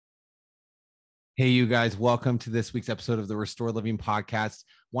Hey, you guys, welcome to this week's episode of the Restore Living Podcast.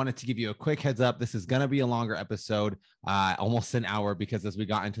 Wanted to give you a quick heads up. This is going to be a longer episode, almost an hour, because as we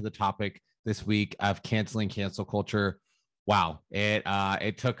got into the topic this week of canceling cancel culture, wow,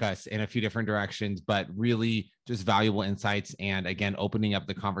 it took us in a few different directions, but really just valuable insights. And again, opening up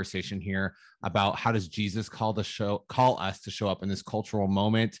the conversation here about how does Jesus call us to show up in this cultural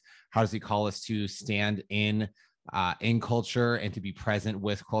moment? How does he call us to stand in culture and to be present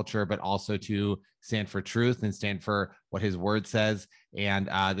with culture, but also to stand for truth and stand for what his word says. And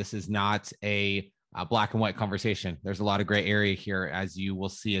this is not a black and white conversation. There's a lot of gray area here, as you will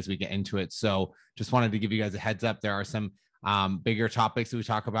see as we get into it. So just wanted to give you guys a heads up. There are some bigger topics that we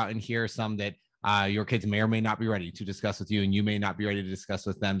talk about in here, some that your kids may or may not be ready to discuss with you, and you may not be ready to discuss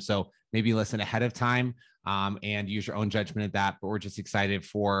with them. So maybe listen ahead of time and use your own judgment at that. But we're just excited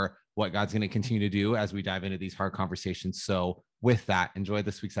for what God's going to continue to do as we dive into these hard conversations. So with that, enjoy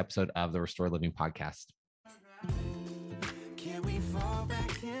this week's episode of the Restore Living Podcast. Can we fall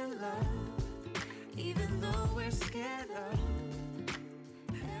back in love, even though we're scared of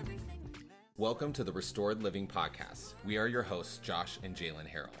everything? Welcome to the Restored Living Podcast. We are your hosts, Josh and Jalen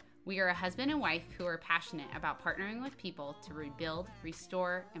Harrell. We are a husband and wife who are passionate about partnering with people to rebuild,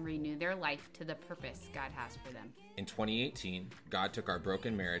 restore, and renew their life to the purpose God has for them. In 2018, God took our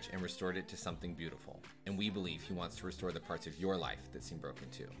broken marriage and restored it to something beautiful. And we believe he wants to restore the parts of your life that seem broken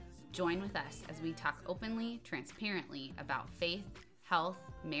too. Join with us as we talk openly, transparently about faith, health,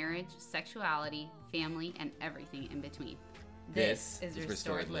 marriage, sexuality, family, and everything in between. This is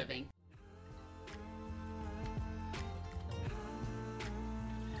Restored Living.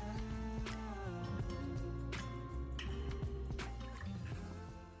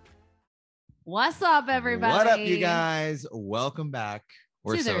 What's up, everybody? What up, you guys? Welcome back.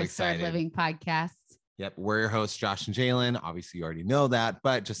 We're to so the Restored excited. Living Podcast. Yep, we're your hosts, Josh and Jalen. Obviously, you already know that,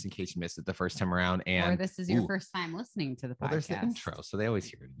 but just in case you missed it the first time around, or this is your first time listening to the podcast. Well, there's the intro, so they always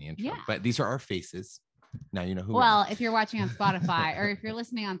hear it in the intro. Yeah. But these are our faces. Now you know who. Well, if you're watching on Spotify or if you're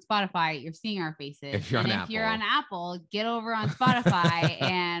listening on Spotify, you're seeing our faces. If you're on Apple, get over on Spotify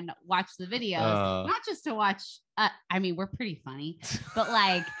and watch the videos. Not just to watch. I mean, we're pretty funny, but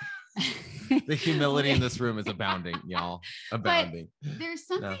like. The humility in this room is abounding, y'all. Abounding. But there's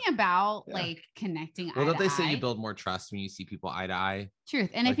something about like connecting. Well, don't they say you build more trust when you see people eye to eye?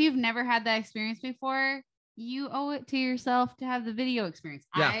 Truth. And if you've never had that experience before, you owe it to yourself to have the video experience.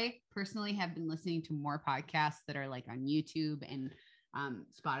 Yeah. I personally have been listening to more podcasts that are like on YouTube and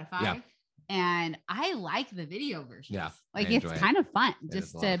Spotify. Yeah. And I like the video version. Yeah. Like it's kind of fun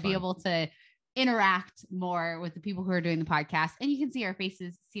just to be able to interact more with the people who are doing the podcast, and you can see our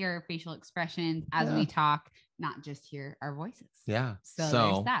faces, see our facial expressions as we talk, not just hear our voices. Yeah. So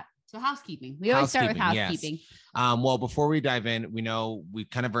there's that. So housekeeping. We always start with housekeeping. Yes. Well, before we dive in, we know we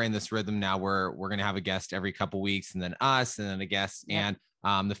kind of are in this rhythm now where we're going to have a guest every couple weeks, and then us, and then a guest. Yep.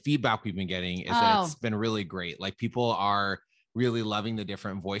 And the feedback we've been getting is that it's been really great. Like people are really loving the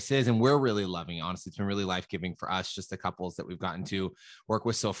different voices, and we're really loving it. Honestly, it's been really life-giving for us, just the couples that we've gotten to work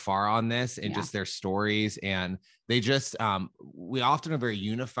with so far on this, and just their stories. And they just we often are very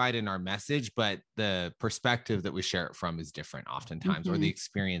unified in our message, but the perspective that we share it from is different oftentimes, or the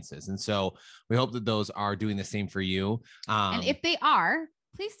experiences. And so we hope that those are doing the same for you. And if they are,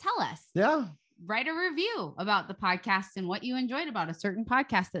 please tell us. Yeah. Write a review about the podcast and what you enjoyed about a certain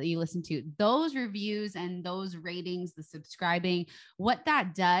podcast that you listen to. Those reviews and those ratings, the subscribing, what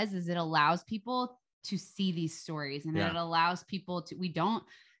that does is it allows people to see these stories, and it allows people to, we don't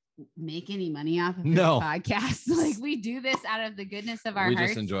make any money off of this podcast. Like we do this out of the goodness of our hearts. We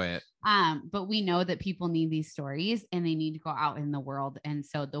just enjoy it. But we know that people need these stories and they need to go out in the world. And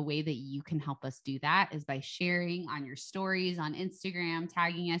so the way that you can help us do that is by sharing on your stories on Instagram,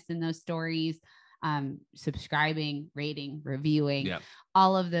 tagging us in those stories, subscribing, rating, reviewing.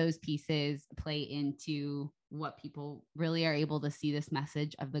 All of those pieces play into what people really are able to see this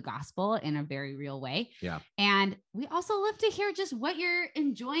message of the gospel in a very real way. Yeah. And we also love to hear just what you're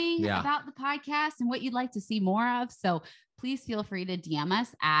enjoying about the podcast and what you'd like to see more of. So please feel free to DM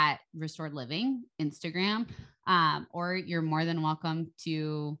us at Restored Living Instagram, or you're more than welcome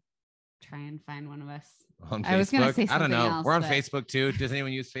to try and find one of us on Facebook. I was going to say something I don't know. Else, we're on Facebook too. Does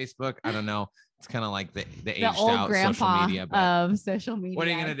anyone use Facebook? I don't know. It's kind of like the aged old out grandpa social media. Of social media. What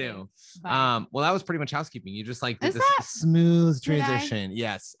are you going to do? Well, that was pretty much housekeeping. You just like did this smooth transition.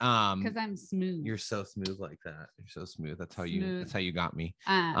 Yes. Because I'm smooth. You're so smooth like that. You're so smooth. That's how you got me.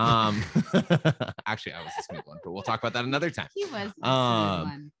 Actually, I was the smooth one, but we'll talk about that another time. He was the smooth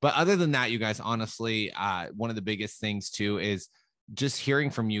one. But other than that, you guys, honestly, one of the biggest things too is just hearing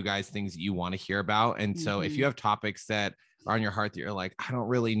from you guys things that you want to hear about. And so if you have topics that are on your heart that you're like, I don't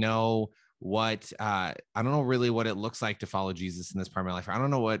really know I don't know really what it looks like to follow Jesus in this part of my life. I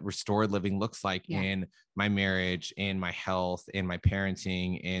don't know what restored living looks like in my marriage, in my health, in my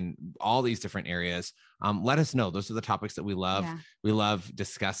parenting, in all these different areas. Let us know. Those are the topics that we love. Yeah. We love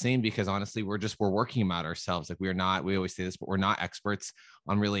discussing, because honestly, we're working them out ourselves. Like we always say this, but we're not experts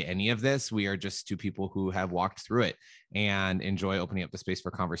on really any of this. We are just two people who have walked through it and enjoy opening up the space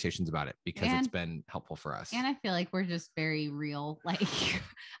for conversations about it, because it's been helpful for us. And I feel like we're just very real. Like,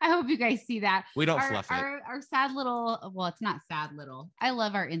 I hope you guys see that. We don't fluff it. Our sad little, well, it's not sad little. I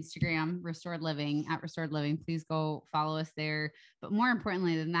love our Instagram, Restored Living, at Restored Living. Please go follow us there. But more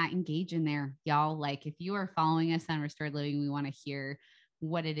importantly than that, engage in there, y'all. Like, if you are following us on Restored Living, we want to hear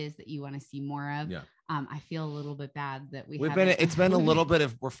what it is that you want to see more of. Yeah. I feel a little bit bad that it's been a little bit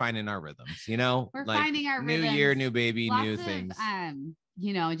of, we're finding our rhythms, we're like finding our new rhythms. Year, new baby, Lots new of, things.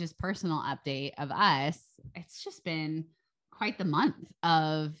 Just personal update of us. It's just been quite the month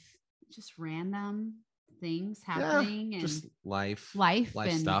of just random things happening, and just life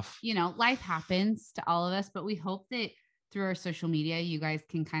and stuff. Life happens to all of us, but we hope that through our social media, you guys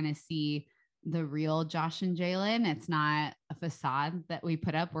can kind of see the real Josh and Jalen. It's not a facade that we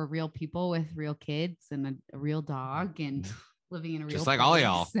put up. We're real people with real kids and a real dog and living in a real just like place. All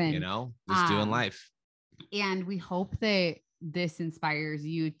y'all, and, just doing life. And we hope that this inspires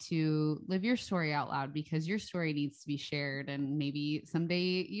you to live your story out loud, because your story needs to be shared. And maybe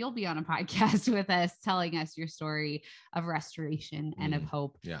someday you'll be on a podcast with us telling us your story of restoration and of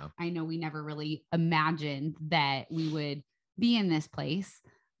hope. Yeah. I know we never really imagined that we would be in this place,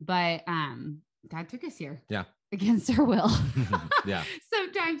 but God took us here. Yeah. Against our will. Yeah.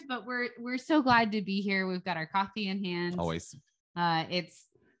 Sometimes, but we're so glad to be here. We've got our coffee in hand. Always.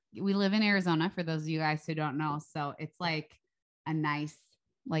 We live in Arizona, for those of you guys who don't know. So it's like a nice,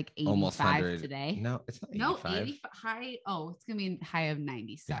 like 85 today. No, it's not 85. 85 high. Oh, it's going to be a high of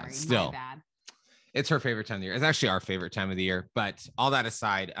 90. Sorry. Yeah, still. My bad. It's her favorite time of the year. It's actually our favorite time of the year. But all that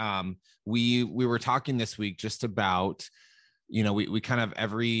aside, we were talking this week just about, we kind of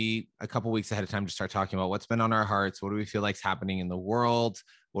a couple weeks ahead of time to start talking about what's been on our hearts. What do we feel like is happening in the world?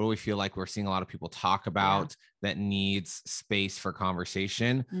 What do we feel like we're seeing a lot of people talk about that needs space for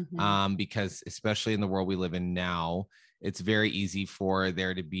conversation? Mm-hmm. Because especially in the world we live in now, it's very easy for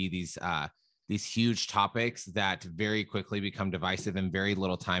there to be these huge topics that very quickly become divisive, and very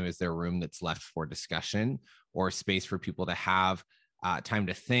little time is there room that's left for discussion or space for people to have time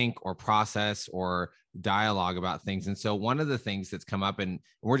to think or process or dialogue about things. And so one of the things that's come up, and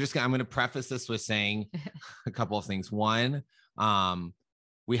I'm going to preface this with saying a couple of things. One,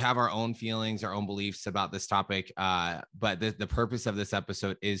 we have our own feelings, our own beliefs about this topic. But the purpose of this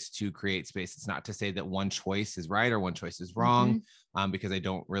episode is to create space. It's not to say that one choice is right or one choice is wrong, because I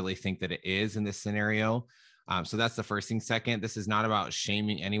don't really think that it is in this scenario. So that's the first thing. Second, this is not about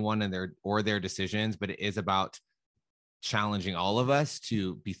shaming anyone and their decisions, but it is about challenging all of us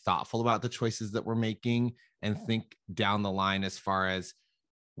to be thoughtful about the choices that we're making and think down the line as far as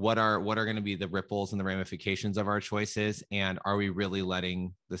what are going to be the ripples and the ramifications of our choices, and are we really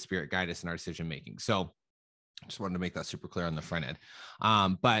letting the Spirit guide us in our decision making? So I just wanted to make that super clear on the front end.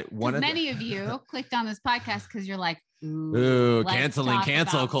 But many of you clicked on this podcast because you're like, canceling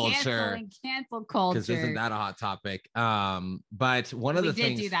cancel culture. Cancel culture. Because isn't that a hot topic? But one of the things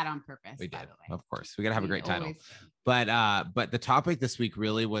we did do that on purpose. We did, of course. We got to have a great title. But the topic this week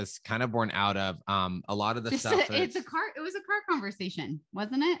really was kind of born out of a lot of the stuff. It was a car conversation,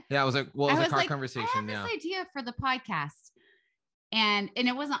 wasn't it? Yeah, it was a car conversation. I have this idea for the podcast. And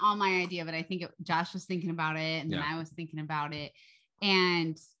it wasn't all my idea, but I think Josh was thinking about it, and then I was thinking about it.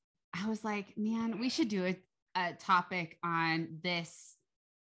 And I was like, man, we should do a topic on this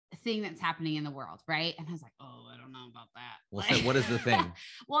thing that's happening in the world, right? And I was like, oh, I don't know about that. Well, so what is the thing?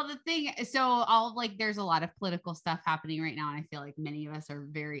 Well, the thing, so there's a lot of political stuff happening right now, and I feel like many of us are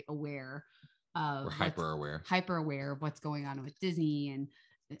very aware of, we're hyper aware of what's going on with Disney and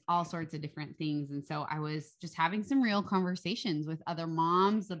all sorts of different things. And so I was just having some real conversations with other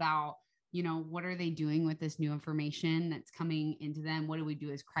moms about, what are they doing with this new information that's coming into them? What do we do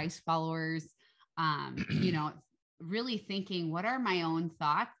as Christ followers? Really thinking, what are my own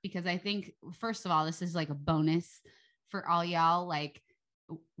thoughts? Because I think, first of all, this is like a bonus for all y'all. Like,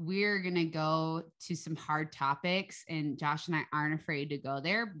 we're going to go to some hard topics, and Josh and I aren't afraid to go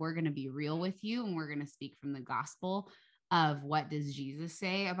there. We're going to be real with you, and we're going to speak from the gospel of what does Jesus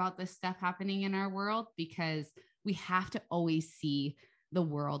say about this stuff happening in our world, because we have to always see the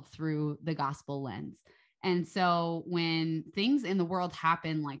world through the gospel lens. And so when things in the world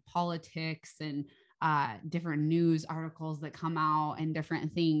happen, like politics and different news articles that come out and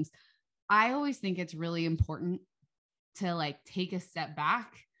different things, I always think it's really important to take a step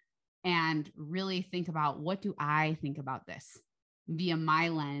back and really think about, what do I think about this via my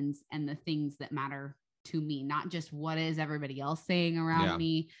lens and the things that matter to me, not just what is everybody else saying around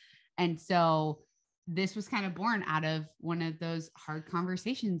me. And so this was kind of born out of one of those hard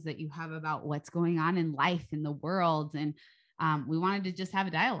conversations that you have about what's going on in life, in the world. And we wanted to just have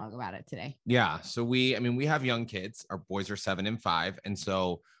a dialogue about it today. Yeah. So we have young kids. Our boys are 7 and 5. And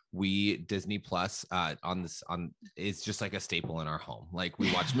so Disney Plus is just like a staple in our home. Like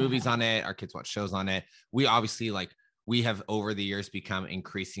we watch movies on it. Our kids watch shows on it. We obviously we have over the years become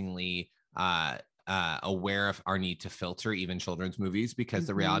increasingly aware of our need to filter even children's movies, because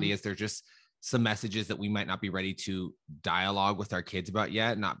the reality is they're just some messages that we might not be ready to dialogue with our kids about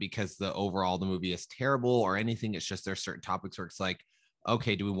yet. Not because the movie is terrible or anything. It's just there's certain topics where it's like,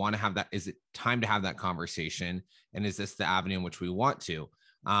 okay, do we want to have that? Is it time to have that conversation? And is this the avenue in which we want to?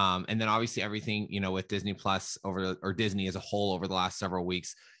 And then obviously everything, with Disney Plus or Disney as a whole over the last several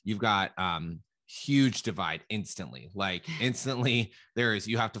weeks, you've got huge divide instantly.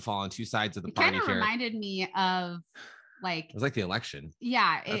 You have to fall on two sides of the party. Kind of reminded me of it was like the election.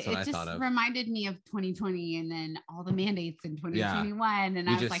 Yeah, it just reminded me of 2020 and then all the mandates in 2021. Yeah. And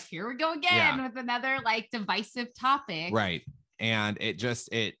I was like, here we go again with another divisive topic. Right. And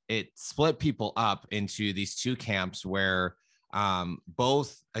it split people up into these two camps where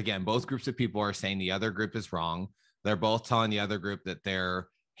both groups of people are saying the other group is wrong. They're both telling the other group that they're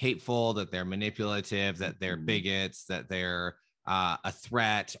hateful, that they're manipulative, that they're bigots, that they're a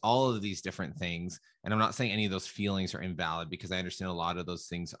threat, all of these different things. And I'm not saying any of those feelings are invalid, because I understand a lot of those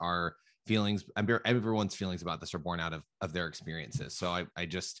things are feelings. Everyone's feelings about this are born out of their experiences. So I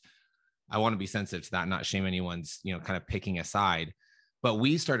want to be sensitive to that, not shame anyone's, kind of picking a side. But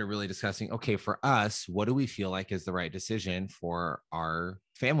we started really discussing, okay, for us, what do we feel like is the right decision for our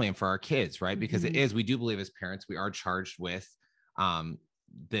family and for our kids, right? Because we do believe as parents, we are charged with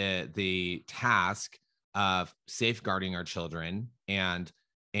the task of safeguarding our children and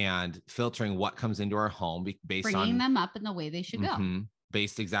filtering what comes into our home based on bringing them up in the way they should go.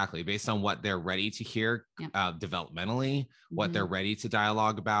 Based on what they're ready to hear developmentally, what they're ready to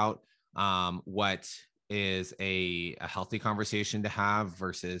dialogue about, what is a healthy conversation to have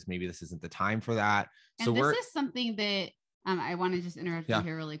versus maybe this isn't the time for that. And so this is something that I want to just interrupt you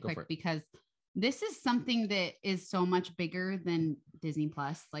here really quick, because this is something that is so much bigger than Disney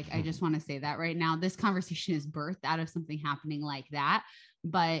Plus. I just want to say that right now, this conversation is birthed out of something happening like that.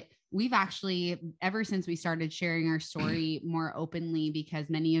 But we've actually, ever since we started sharing our story more openly, because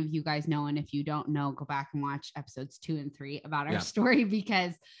many of you guys know, and if you don't know, go back and watch episodes 2 and 3 about our story,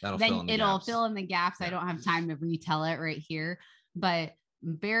 because then it'll fill in the gaps. I don't have time to retell it right here, but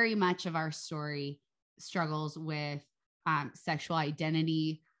very much of our story struggles with sexual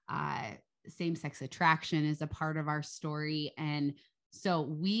identity. Same-sex attraction is a part of our story. And so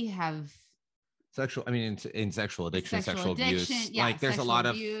we have in sexual addiction, sexual abuse, there's a lot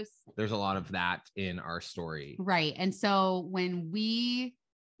of that in our story. Right. And so when we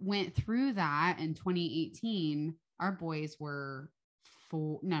went through that in 2018, our boys were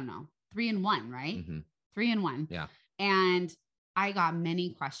 3 and 1, right? 3 and 1. Yeah. And I got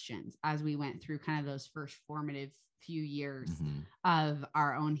many questions as we went through kind of those first formative few years of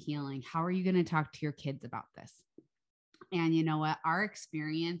our own healing. How are you going to talk to your kids about this? And you know what? Our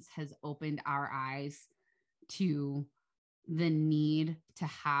experience has opened our eyes to the need to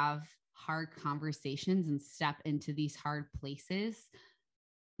have hard conversations and step into these hard places,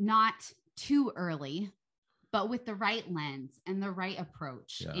 not too early, but with the right lens and the right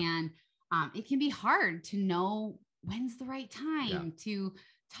approach. Yeah. And it can be hard to know when's the right time to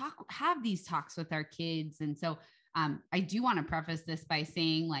have these talks with our kids. And so I do want to preface this by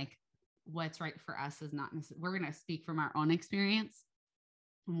saying what's right for us is not necessarily, we're going to speak from our own experience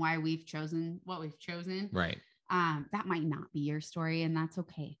and why we've chosen what we've chosen. Right. That might not be your story, and that's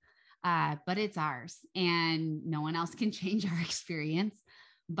okay. But it's ours, and no one else can change our experience.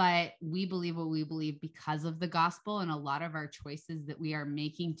 But we believe what we believe because of the gospel, and a lot of our choices that we are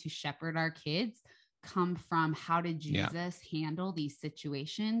making to shepherd our kids come from how did Jesus handle these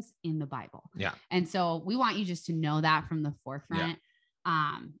situations in the Bible. Yeah. And so we want you just to know that from the forefront.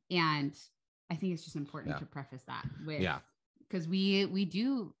 And I think it's just important to preface that with, because we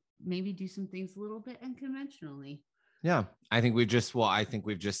do maybe do some things a little bit unconventionally. Yeah. I think we've just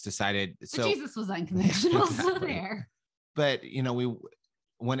decided. So Jesus was unconventional. So there. But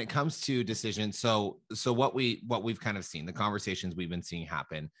when it comes to decisions, so what we've kind of seen, the conversations we've been seeing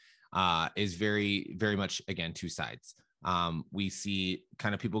happen is very, very much, again, two sides. We see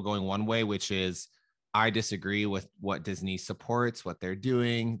kind of people going one way, which is, I disagree with what Disney supports, what they're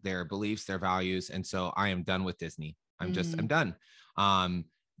doing, their beliefs, their values. And so I am done with Disney. I'm done.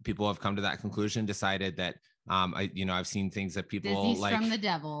 people have come to that conclusion, decided that I've seen things that people Disney's like from the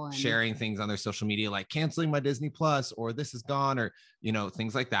devil and sharing things on their social media, like canceling my Disney Plus, or this is gone, or,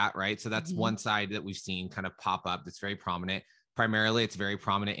 things like that. Right. So that's one side that we've seen kind of pop up. That's very prominent. Primarily, it's very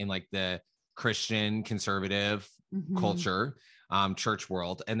prominent in like the Christian conservative culture, church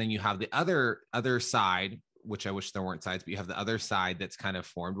world. And then you have the other side, which I wish there weren't sides, but you have the other side that's kind of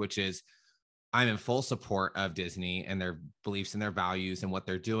formed, which is, I'm in full support of Disney and their beliefs and their values and what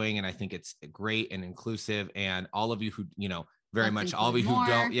they're doing. And I think it's great and inclusive. And all of you who, very much all of you who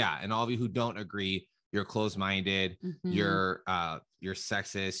don't, and all of you who don't agree, you're closed-minded, you're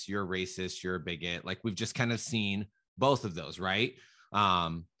sexist, you're racist, you're a bigot. Like, we've just kind of seen both of those, right?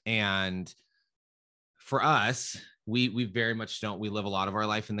 And for us, we very much don't. We live a lot of our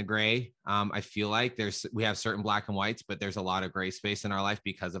life in the gray. I feel like we have certain black and whites, but there's a lot of gray space in our life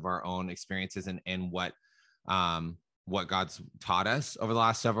because of our own experiences and what God's taught us over the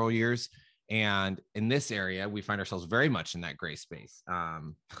last several years. And in this area, we find ourselves very much in that gray space. I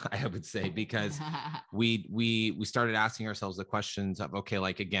would say, because we started asking ourselves the questions of, okay,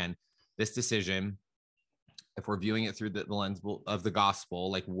 like, again, this decision, if we're viewing it through the lens of the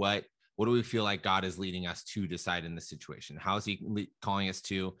gospel, like what do we feel like God is leading us to decide in this situation? How is he calling us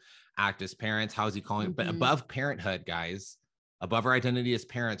to act as parents? How is he calling, but above parenthood, guys, above our identity as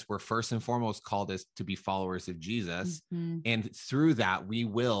parents, we're first and foremost called as to be followers of Jesus. And through that, we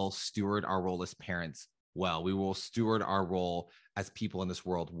will steward our role as parents well. We will steward our role as people in this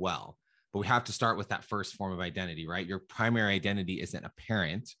world well. But we have to start with that first form of identity, right? Your primary identity isn't a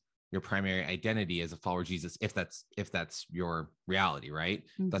parent. Your primary identity is a follower of Jesus, if that's your reality, right?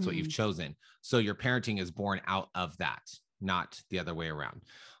 That's what you've chosen. So your parenting is born out of that, not the other way around.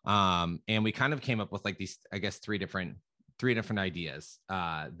 And we kind of came up with like these, I guess, three different ideas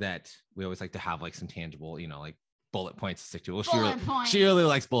that we always like to have, like some tangible, like bullet points to stick to. Well, she really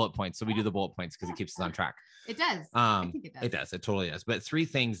likes bullet points, so we do the bullet points because it keeps us on track. It does. I think it does. It does. It totally does. But three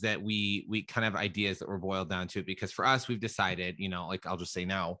things that we kind of ideas that were boiled down to, because for us, we've decided, like, I'll just say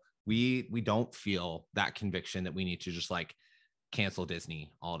now, we don't feel that conviction that we need to just like cancel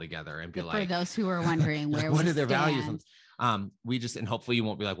Disney altogether and be like, for those who are wondering where what are their values. We just, and hopefully you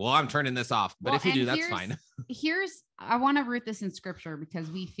won't be like, well, I'm turning this off. But if you do, that's fine. I want to root this in scripture because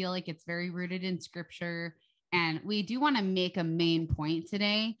we feel like it's very rooted in scripture. And we do want to make a main point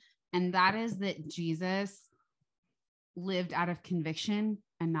today. And that is that Jesus lived out of conviction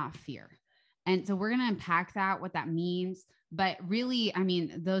and not fear. And so we're going to unpack that, what that means. But really, I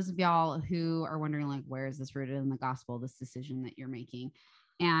mean, those of y'all who are wondering, like, where is this rooted in the gospel, this decision that you're making?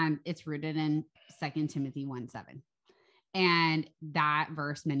 And it's rooted in 2 Timothy 1:7. And that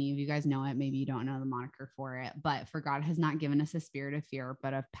verse, many of you guys know it. Maybe you don't know the moniker for it, but for God has not given us a spirit of fear,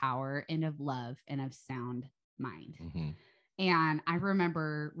 but of power and of love and of sound mind. And I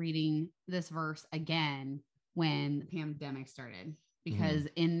remember reading this verse again when the pandemic started, because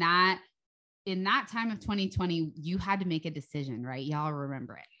in that time of 2020, you had to make a decision, right? Y'all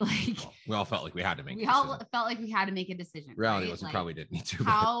remember it. Like, we all felt like we had to make a decision. Reality right? was, we probably didn't need to.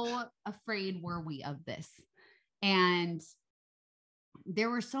 How afraid were we of this? And there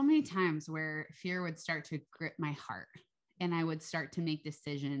were so many times where fear would start to grip my heart, and I would start to make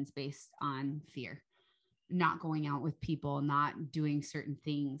decisions based on fear, not going out with people, not doing certain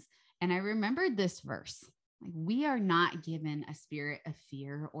things. And I remembered this verse. Like, we are not given a spirit of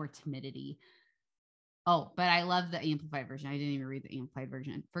fear or timidity. Oh, but I love the Amplified version. I didn't even read the Amplified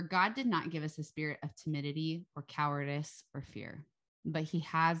version. For God did not give us a spirit of timidity or cowardice or fear, but he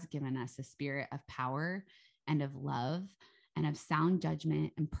has given us a spirit of power and of love and of sound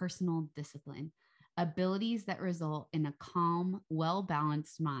judgment and personal discipline, abilities that result in a calm,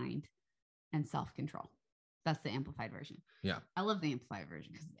 well-balanced mind and self-control. That's the Amplified version. Yeah. I love the Amplified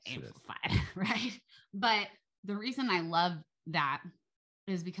version because it's amplified, right? But the reason I love that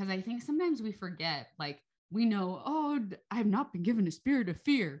is because I think sometimes we forget, like, we know, oh, I've not been given a spirit of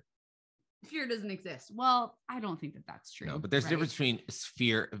fear. Fear doesn't exist. Well, I don't think that that's true. No, but there's a difference between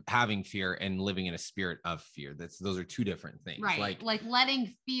having fear and living in a spirit of fear. Those are two different things. Right. Like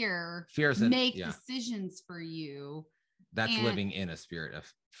letting fear make decisions for you. That's living in a spirit of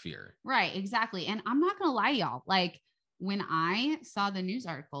fear. Right, exactly. And I'm not going to lie, y'all. Like, when I saw the news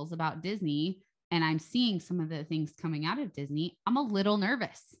articles about Disney and I'm seeing some of the things coming out of Disney, I'm a little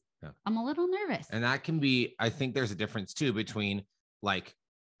nervous. Yeah. I'm a little nervous. And that can be, I think there's a difference too between like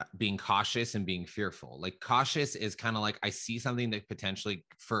being cautious and being fearful. Like, cautious is kind of like, I see something that potentially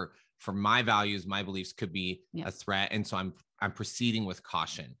for my values, my beliefs could be a threat. And so I'm proceeding with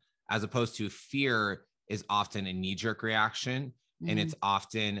caution, as opposed to fear is often a knee-jerk reaction. And it's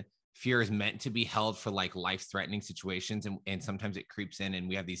often fear is meant to be held for like life-threatening situations. And sometimes it creeps in and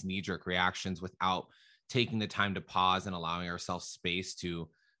we have these knee-jerk reactions without taking the time to pause and allowing ourselves space to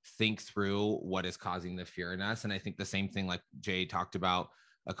think through what is causing the fear in us. And I think the same thing, like Jay talked about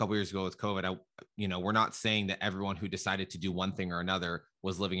a couple years ago with COVID, we're not saying that everyone who decided to do one thing or another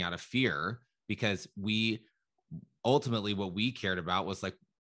was living out of fear, because we ultimately, what we cared about was like,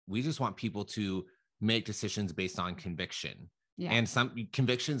 we just want people to make decisions based on conviction. Yeah. And some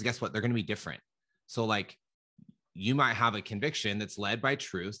convictions, guess what? They're going to be different. So like, you might have a conviction that's led by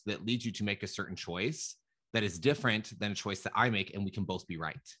truth that leads you to make a certain choice that is different than a choice that I make, and we can both be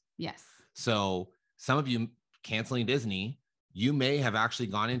right. Yes. So some of you canceling Disney, you may have actually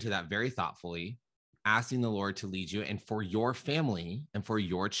gone into that very thoughtfully, asking the Lord to lead you. And for your family and for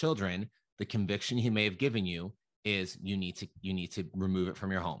your children, the conviction he may have given you is you need to remove it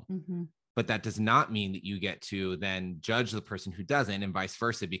from your home. Mm-hmm. But that does not mean that you get to then judge the person who doesn't, and vice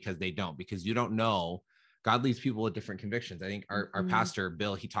versa, because they don't, because you don't know. God leaves people with different convictions. I think our pastor,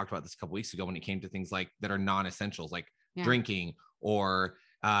 Bill, he talked about this a couple of weeks ago when it came to things like that are non-essentials, like drinking or,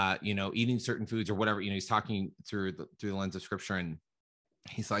 eating certain foods or whatever. He's talking through the lens of scripture. And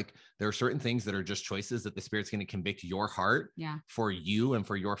he's like, there are certain things that are just choices that the Spirit's going to convict your heart for you and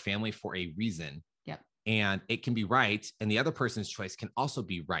for your family for a reason. Yep. And it can be right. And the other person's choice can also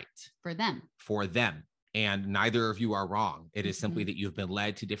be right for them. And neither of you are wrong. It is simply that you've been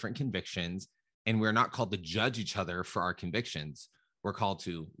led to different convictions. And we're not called to judge each other for our convictions. We're called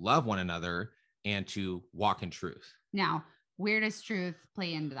to love one another and to walk in truth. Now, where does truth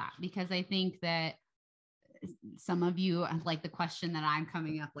play into that? Because I think that some of you, like the question that I'm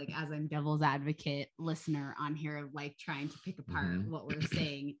coming up, like as I'm devil's advocate listener on here, of like trying to pick apart what we're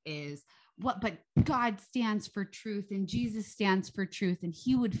saying is but God stands for truth and Jesus stands for truth. And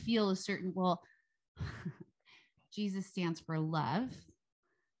he would feel a certain, Jesus stands for love.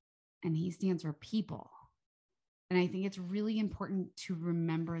 And he stands for people. And I think it's really important to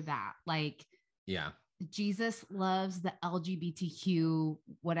remember that. Like, Jesus loves the LGBTQ,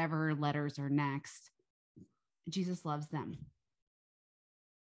 whatever letters are next. Jesus loves them.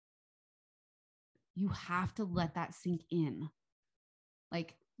 You have to let that sink in.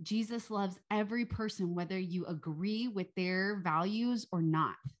 Like, Jesus loves every person, whether you agree with their values or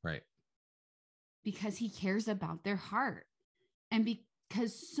not. Right. Because he cares about their heart. And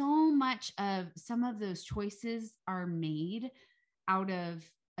because so much of some of those choices are made out of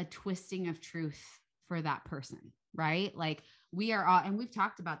a twisting of truth for that person, right? Like we are all, and we've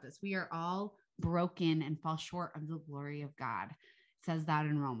talked about this, we are all broken and fall short of the glory of God. It says that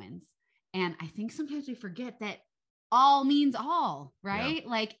in Romans. And I think sometimes we forget that all means all, right? Yeah.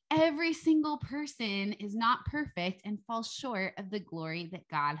 Like every single person is not perfect and falls short of the glory that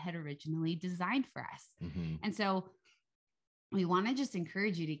God had originally designed for us. Mm-hmm. And so we want to just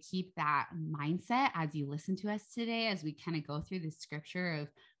encourage you to keep that mindset as you listen to us today, as we kind of go through the scripture of,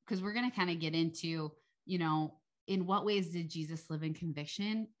 because we're going to kind of get into, in what ways did Jesus live in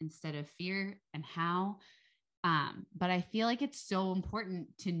conviction instead of fear and how? But I feel like it's so important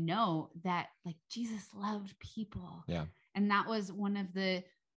to know that like Jesus loved people. Yeah. And that was one of the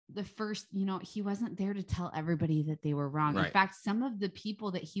first, he wasn't there to tell everybody that they were wrong. Right. In fact, some of the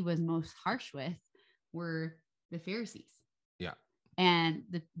people that he was most harsh with were the Pharisees. Yeah. And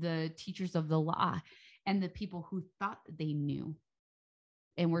the teachers of the law and the people who thought that they knew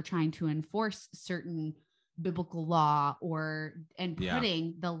and were trying to enforce certain biblical law and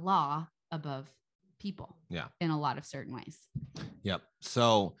putting the law above people in a lot of certain ways. Yep.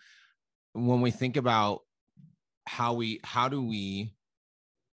 So when we think about how do we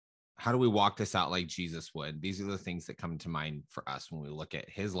walk this out like Jesus would, these are the things that come to mind for us when we look at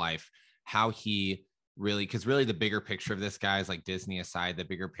his life, how he really, because really the bigger picture of this, guys, like Disney aside, the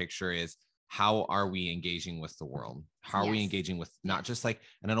bigger picture is how are we engaging with the world? How are we engaging with not just like,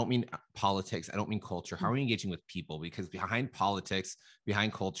 and I don't mean politics, I don't mean culture. How are we engaging with people? Because behind politics,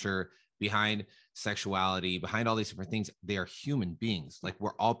 behind culture, behind sexuality, behind all these different things, they are human beings. Like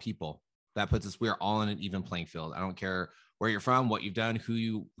we're all people. That puts us, we are all in an even playing field. I don't care where you're from, what you've done, who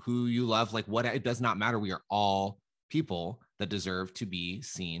you love, like what, it does not matter. We are all people that deserve to be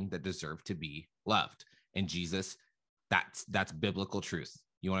seen, that deserve to be loved. And Jesus, that's biblical truth.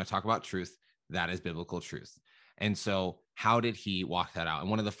 You want to talk about truth? That is biblical truth. And so how did he walk that out? And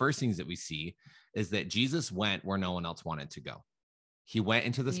one of the first things that we see is that Jesus went where no one else wanted to go. He went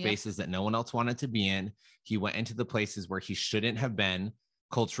into the spaces that no one else wanted to be in. He went into the places where he shouldn't have been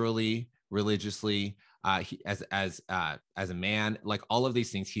culturally, religiously, as a man, like all of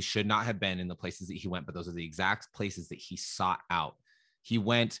these things, he should not have been in the places that he went, but those are the exact places that he sought out.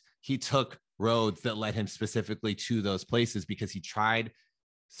 He took roads that led him specifically to those places because he tried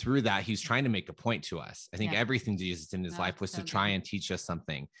through that, he's trying to make a point to us. I think Yeah. everything Jesus in his life was so to try good. and teach us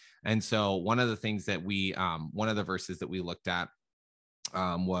something. And so one of the things that we, one of the verses that we looked at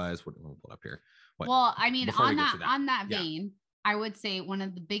was, what, let me pull up here. Well, I mean, before we on get to that, on that Yeah. vein, I would say one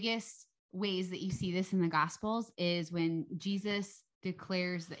of the biggest ways that you see this in the Gospels is when Jesus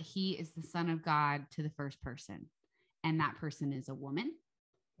declares that he is the Son of God to the first person. And that person is a woman.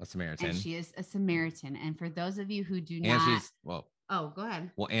 A Samaritan. And she is a Samaritan. And for those of you who do And not. she's, well. Oh, go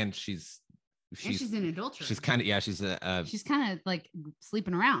ahead. Well, and she's in adultery. She's kind of, yeah, she's kind of like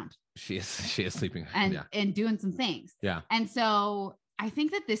sleeping around. She is sleeping and doing some things. Yeah. And so I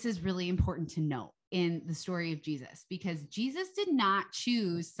think that this is really important to note in the story of Jesus, because Jesus did not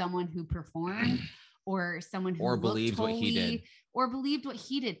choose someone who performed or someone who believed what he did or believed what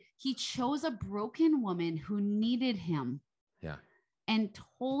he did. He chose a broken woman who needed him. Yeah. And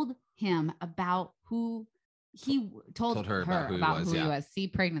told him about who he told her about who he was. See,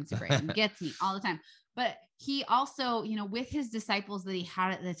 pregnancy brain gets me all the time. But he also, with his disciples that he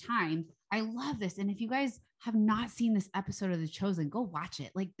had at the time, I love this. And if you guys have not seen this episode of The Chosen, go watch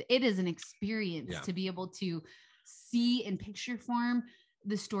it. Like, it is an experience to be able to see in picture form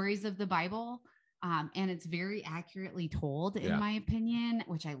the stories of the Bible. And it's very accurately told, in my opinion,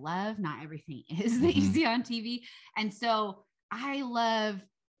 which I love. Not everything is that you see on TV. And so I love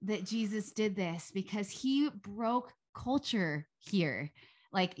that Jesus did this because he broke culture here.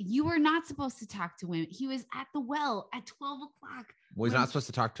 Like, you were not supposed to talk to women. He was at the well at 12 o'clock. Well, he's not supposed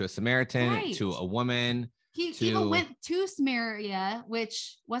to talk to a Samaritan, to a woman. He even went to Samaria,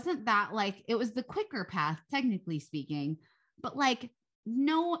 which wasn't that, like, it was the quicker path, technically speaking. But like,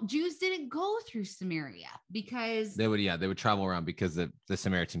 no, Jews didn't go through Samaria because they would travel around because the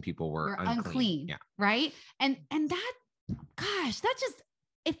Samaritan people were unclean. Yeah. Right. And that, gosh,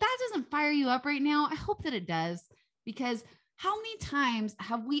 if that doesn't fire you up right now, I hope that it does, because how many times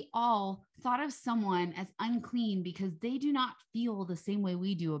have we all thought of someone as unclean because they do not feel the same way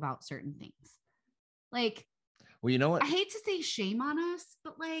we do about certain things? Like, well, you know what? I hate to say shame on us,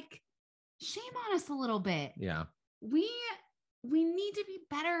 but like, shame on us a little bit. Yeah. We need to be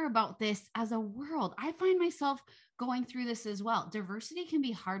better about this as a world. I find myself going through this as well. Diversity can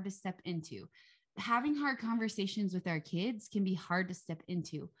be hard to step into. Having hard conversations with our kids can be hard to step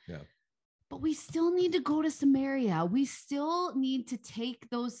into. Yeah. But we still need to go to Samaria. We still need to take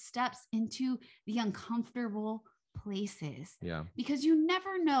those steps into the uncomfortable places. Yeah. Because you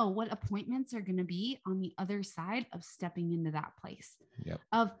never know what appointments are going to be on the other side of stepping into that place. Yep.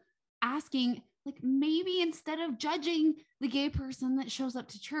 Of asking, like, maybe instead of judging the gay person that shows up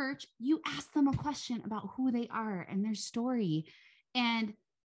to church, you ask them a question about who they are and their story, and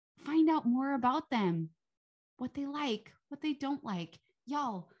find out more about them, what they like, what they don't like.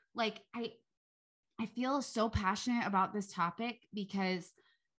 Y'all, like, I feel so passionate about this topic because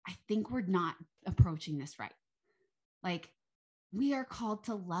I think we're not approaching this right. Like, we are called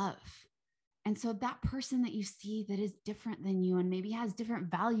to love. And so that person that you see that is different than you and maybe has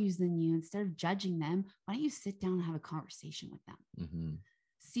different values than you, instead of judging them, why don't you sit down and have a conversation with them? Mm-hmm.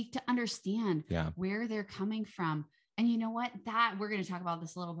 Seek to understand where they're coming from. And you know what? That, we're going to talk about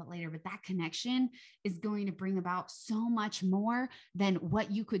this a little bit later, but that connection is going to bring about so much more than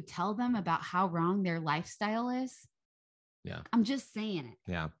what you could tell them about how wrong their lifestyle is. Yeah. I'm just saying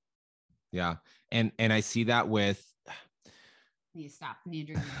it. Yeah. Yeah. And I see that with, need to stop. Need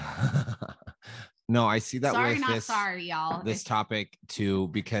to drink. No, I see that sorry, with not sorry, y'all. This topic too,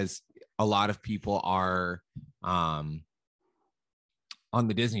 because a lot of people are on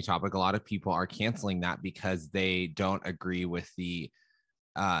the Disney topic, a lot of people are canceling that because they don't agree with the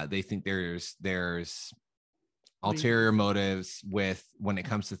they think there's ulterior motives with when it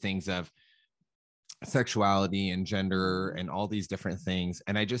comes to things of sexuality and gender and all these different things.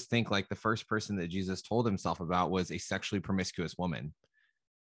 And I just think, like, the first person that Jesus told himself about was a sexually promiscuous woman.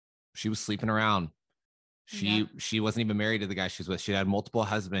 She was sleeping around. She wasn't even married to the guy she was with. She had multiple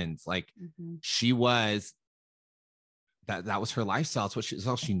husbands. Like, she was that was her lifestyle. It's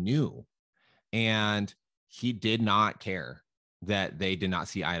all she knew. And he did not care that they did not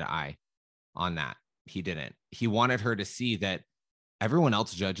see eye to eye on that. He didn't. He wanted her to see that everyone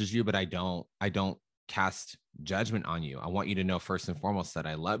else judges you, but I don't cast judgment on you. I want you to know first and foremost that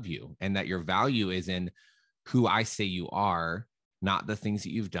I love you and that your value is in who I say you are, not the things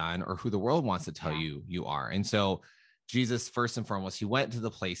that you've done or who the world wants to tell you you are. And so Jesus, first and foremost, he went to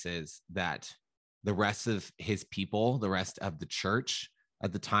the places that the rest of his people, the rest of the church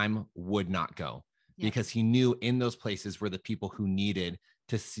at the time would not go, because he knew in those places were the people who needed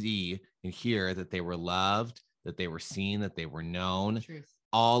to see and hear that they were loved, that they were seen, that they were known. Truth.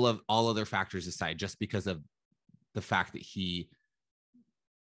 All other factors aside, just because of the fact that he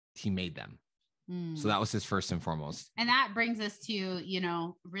he made them. Mm. So that was his first and foremost. And that brings us to, you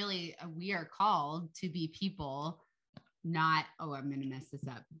know, really, we are called to be people, not, I'm going to mess this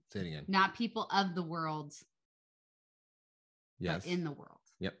up. Say it again. Not people of the world, yes, but in the world.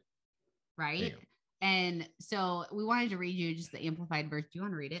 Yep. Right. And so we wanted to read you just the amplified version. Do you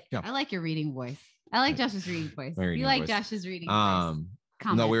want to read it? Yeah. I like your reading voice. I like Josh's reading voice. You like Josh's reading voice.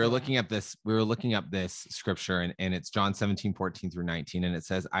 No, we were looking up this scripture and it's John 17:14-19. And it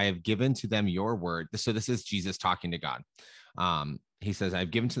says, I have given to them your word. So this is Jesus talking to God. He says, I've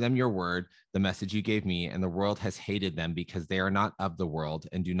given to them your word, the message you gave me, and the world has hated them because they are not of the world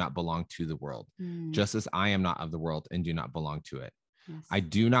and do not belong to the world, just as I am not of the world and do not belong to it. Yes. I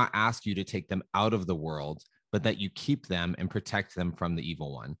do not ask you to take them out of the world, but that you keep them and protect them from the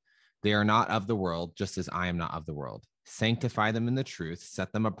evil one. They are not of the world, just as I am not of the world. Sanctify them in the truth,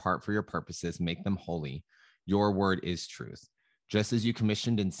 set them apart for your purposes, make them holy. Your word is truth. Just as you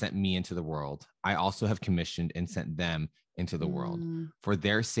commissioned and sent me into the world, I also have commissioned and sent them into the world. For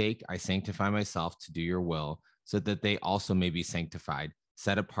their sake, I sanctify myself to do your will, so that they also may be sanctified,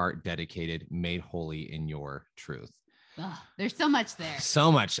 set apart, dedicated, made holy in your truth. There's so much there.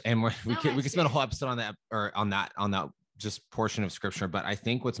 So much. And we could spend a whole episode on that, or on that just portion of scripture. But I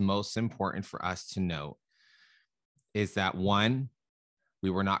think what's most important for us to know is that, one, we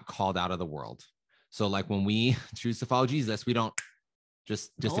were not called out of the world. So like when we choose to follow Jesus, we don't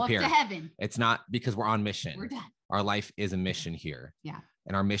just disappear. Go up to heaven. It's not because we're on mission. We're done. Our life is a mission here. Yeah.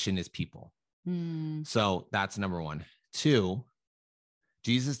 And our mission is people. So that's number one. Two,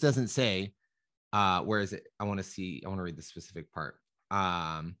 Jesus doesn't say, where is it? I want to read the specific part.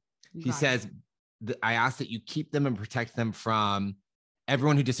 He says, I ask that you keep them and protect them from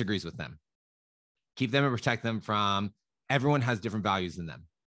everyone who disagrees with them. Keep them and protect them from everyone has different values than them.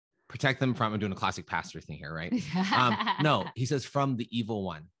 Protect them from, I'm doing a classic pastor thing here, right? No, he says from the evil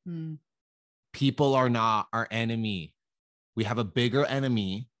one. People are not our enemy. We have a bigger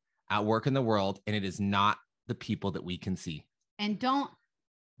enemy at work in the world, and it is not the people that we can see. And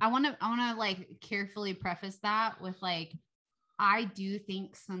I want to like carefully preface that with like, I do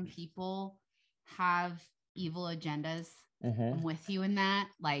think some people have evil agendas. I'm with you in that.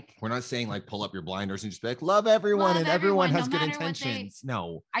 Like, we're not saying like pull up your blinders and just be like, love everyone and everyone has good intentions.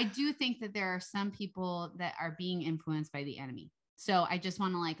 No, I do think that there are some people that are being influenced by the enemy. So I just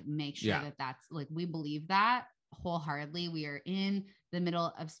want to like make sure that that's like, we believe that wholeheartedly. We are in the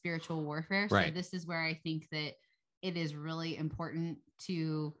middle of spiritual warfare. So this is where I think that it is really important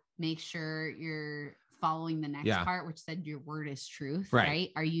to make sure you're following the next part, which said your word is truth, right?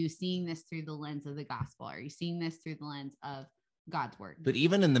 Are you seeing this through the lens of the gospel? Are you seeing this through the lens of God's word? But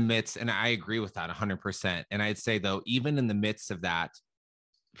even in the midst, and I agree with that 100%. And I'd say though, even in the midst of that,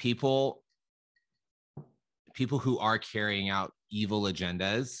 people who are carrying out evil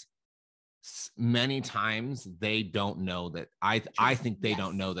agendas, many times they don't know that. I think they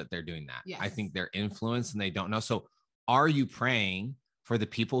don't know that they're doing that. I think they're influenced and they don't know. So are you praying for the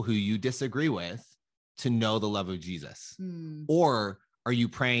people who you disagree with to know the love of Jesus? Or are you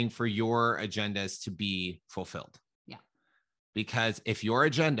praying for your agendas to be fulfilled? Yeah. Because if your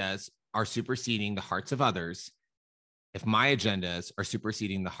agendas are superseding the hearts of others, if my agendas are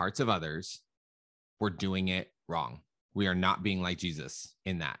superseding the hearts of others, we're doing it wrong. We are not being like Jesus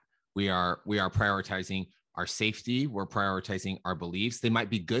in that. We are prioritizing our safety. We're prioritizing our beliefs. They might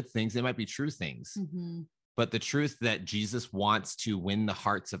be good things. They might be true things. But the truth that Jesus wants to win the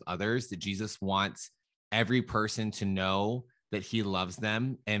hearts of others, that Jesus wants every person to know that he loves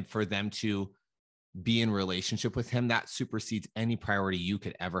them and for them to be in relationship with him, that supersedes any priority you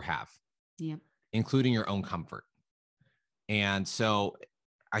could ever have, including your own comfort. And so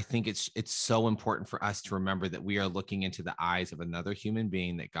I think it's so important for us to remember that we are looking into the eyes of another human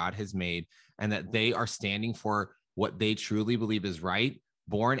being that God has made, and that they are standing for what they truly believe is right,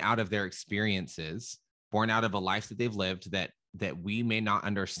 born out of their experiences, born out of a life that they've lived that we may not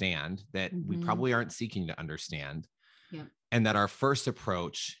understand, that we probably aren't seeking to understand. And that our first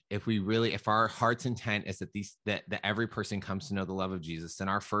approach, if our heart's intent is that every person comes to know the love of Jesus, then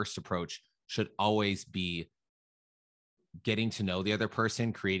our first approach should always be getting to know the other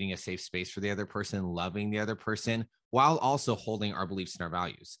person, creating a safe space for the other person, loving the other person, while also holding our beliefs and our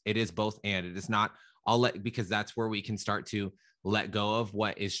values. It is both, and it is not because that's where we can start to let go of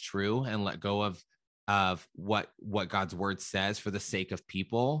what is true and let go of what God's word says for the sake of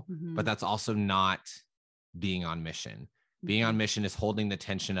people. But that's also not being on mission. Being on mission is holding the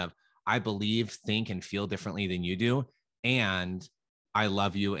tension of, I believe, think, and feel differently than you do, and I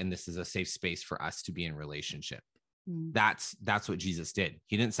love you, and this is a safe space for us to be in relationship. That's what Jesus did.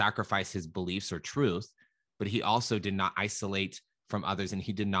 He didn't sacrifice his beliefs or truth, but he also did not isolate from others, and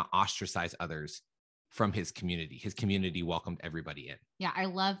he did not ostracize others from his community. His community welcomed everybody in. Yeah, I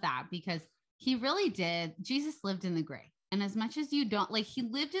love that because he really did. Jesus lived in the gray. And as much as you don't like, he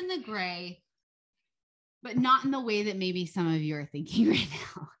lived in the gray, but not in the way that maybe some of you are thinking right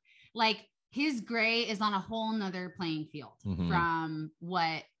now. Like his gray is on a whole nother playing field from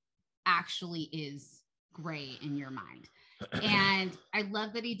what actually is gray in your mind. And I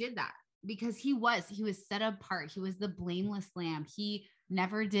love that he did that because he was set apart. He was the blameless lamb. He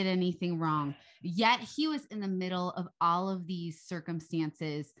never did anything wrong. Yet he was in the middle of all of these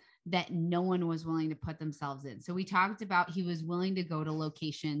circumstances that no one was willing to put themselves in. So we talked about he was willing to go to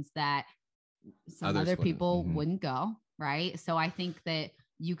locations that some other people wouldn't go, right? So I think that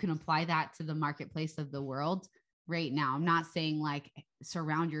you can apply that to the marketplace of the world right now. I'm not saying like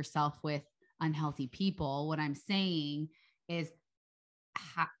surround yourself with unhealthy people. What I'm saying is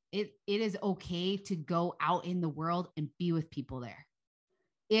it is okay to go out in the world and be with people there.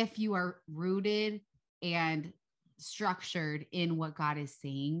 If you are rooted and structured in what God is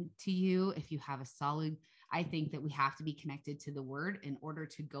saying to you, if you have a solid, I think that we have to be connected to the word in order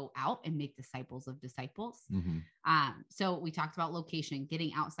to go out and make disciples of disciples. So we talked about location,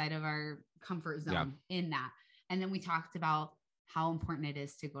 getting outside of our comfort zone in that. And then we talked about how important it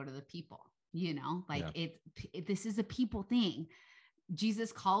is to go to the people, you know, like this is a people thing.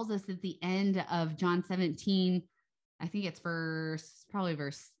 Jesus calls us at the end of John 17. I think it's probably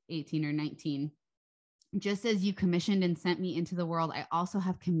verse 18 or 19. Just as you commissioned and sent me into the world, I also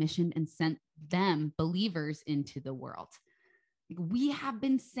have commissioned and sent them, believers, into the world. We have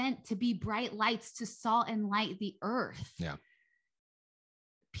been sent to be bright lights, to salt and light the earth. Yeah.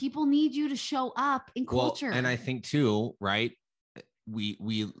 People need you to show up in culture. Well, and I think too, right? We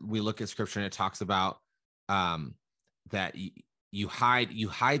look at scripture and it talks about that you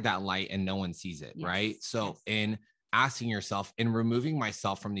hide that light and no one sees it, right? So in asking yourself, in removing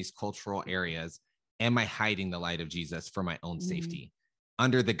myself from these cultural areas, am I hiding the light of Jesus for my own safety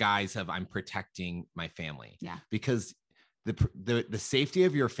under the guise of I'm protecting my family? Yeah. Because the safety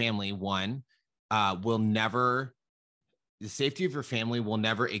of your family, the safety of your family will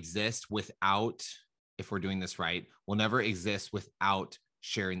never exist without, if we're doing this right, will never exist without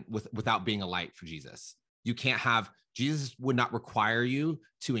sharing, without being a light for Jesus. You can't have, Jesus would not require you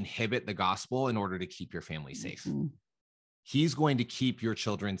to inhibit the gospel in order to keep your family safe. He's going to keep your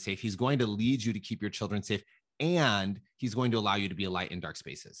children safe. He's going to lead you to keep your children safe. And he's going to allow you to be a light in dark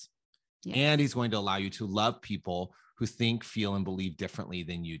spaces. Yes. And he's going to allow you to love people who think, feel, and believe differently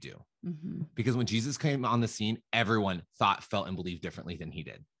than you do. Because when Jesus came on the scene, everyone thought, felt, and believed differently than he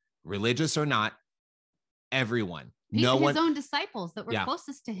did. Religious or not, everyone. Even his own disciples that were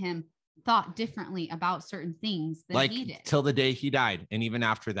closest to him thought differently about certain things than he did. Till the day he died. And even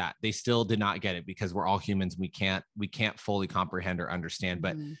after that, they still did not get it because we're all humans. We can't fully comprehend or understand.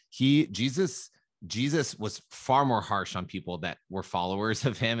 But Jesus was far more harsh on people that were followers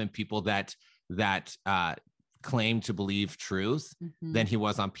of him and people that claimed to believe truth than he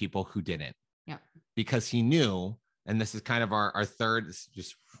was on people who didn't. Yeah. Because he knew, and this is kind of our third,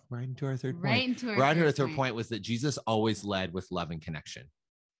 just right into our third point. Our third point was that Jesus always led with love and connection.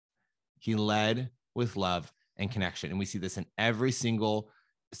 He led with love and connection. And we see this in every single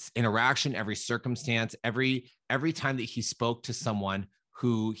interaction, every circumstance, every time that he spoke to someone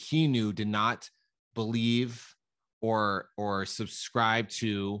who he knew did not believe or subscribe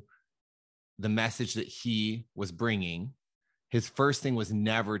to the message that he was bringing. His first thing was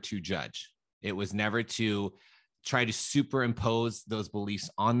never to judge. It was never to try to superimpose those beliefs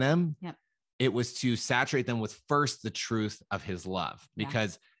on them. Yep. It was to saturate them with first the truth of his love,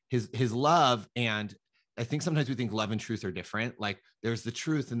 because his love, and I think sometimes we think love and truth are different. Like there's the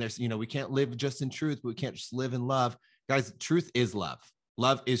truth and there's, we can't live just in truth, but we can't just live in love. Guys, truth is love.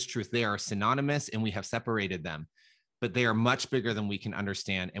 Love is truth. They are synonymous and we have separated them, but they are much bigger than we can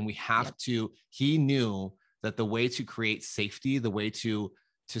understand. And we have to, he knew that the way to create safety, the way to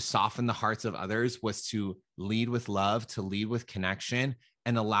soften the hearts of others was to lead with love, to lead with connection,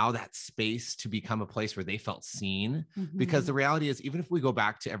 and allow that space to become a place where they felt seen. Because the reality is, even if we go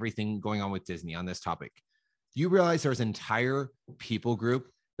back to everything going on with Disney on this topic, you realize there's an entire people group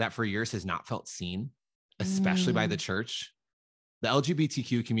that for years has not felt seen, especially by the church. The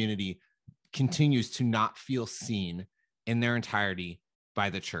LGBTQ community continues to not feel seen in their entirety by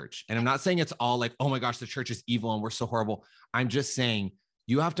the church. And I'm not saying it's all like, oh my gosh, the church is evil and we're so horrible. I'm just saying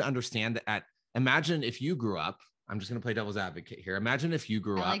you have to understand that imagine if you grew up, I'm just going to play devil's advocate here. Imagine if you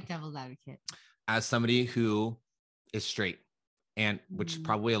grew up like devil's advocate as somebody who is straight, and which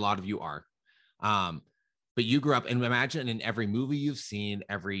probably a lot of you are. But you grew up, and imagine in every movie you've seen,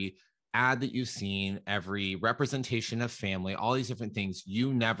 every ad that you've seen, every representation of family, all these different things,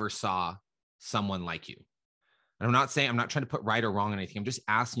 you never saw someone like you. And I'm not trying to put right or wrong on anything. I'm just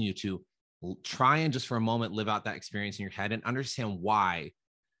asking you to try and just for a moment live out that experience in your head and understand why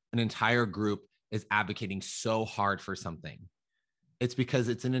an entire group is advocating so hard for something. It's because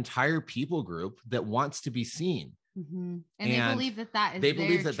it's an entire people group that wants to be seen. Mm-hmm. And they believe that is they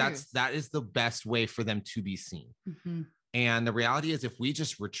believe that truth. that is the best way for them to be seen. Mm-hmm. And the reality is, if we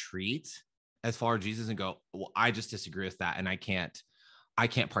just retreat as far as Jesus and go, well, I just disagree with that, and I can't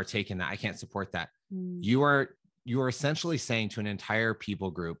partake in that, I can't support that. You are essentially saying to an entire people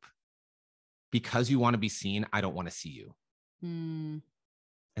group, because you want to be seen, I don't want to see you. And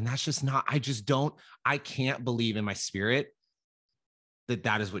that's just not, I can't believe in my spirit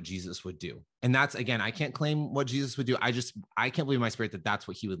that is what Jesus would do. And that's, again, I can't claim what Jesus would do. I can't believe in my spirit that that's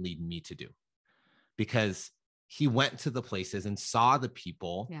what he would lead me to do, because he went to the places and saw the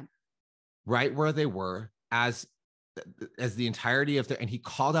people right where they were as the entirety of and he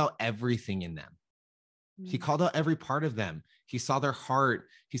called out everything in them. He called out every part of them. He saw their heart.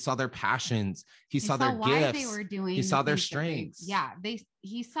 He saw their passions. He saw their gifts. They were doing. He saw their strengths.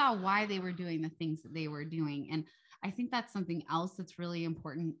 He saw why they were doing the things that they were doing. And I think that's something else that's really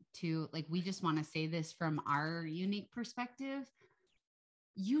important to, like, we just want to say this from our unique perspective.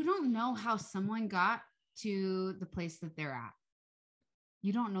 You don't know how someone got to the place that they're at.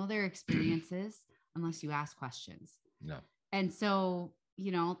 You don't know their experiences unless you ask questions. No. And so,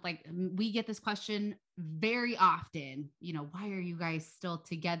 like, we get this question very often, why are you guys still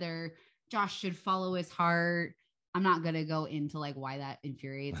together? Josh should follow his heart. I'm not going to go into like why that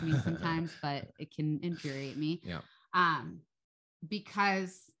infuriates me sometimes, but it can infuriate me. Yeah.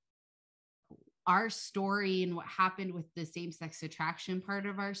 Because our story and what happened with the same-sex attraction part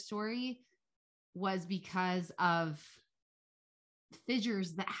of our story was because of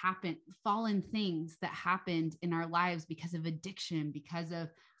fissures that happened, fallen things that happened in our lives because of addiction, because of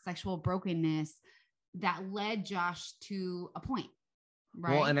sexual brokenness that led Josh to a point.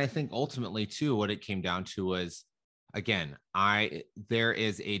 Right. Well, and I think ultimately too, what it came down to was, again, there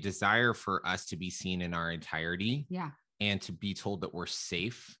is a desire for us to be seen in our entirety. Yeah. And to be told that we're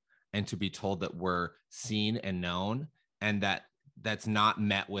safe, and to be told that we're seen and known, and that's not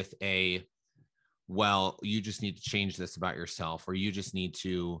met with a, well, you just need to change this about yourself, or you just need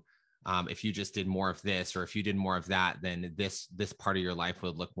to, if you just did more of this, or if you did more of that, then this part of your life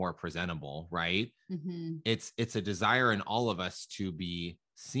would look more presentable, right? Mm-hmm. It's a desire in all of us to be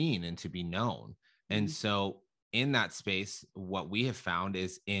seen and to be known. Mm-hmm. And so in that space, what we have found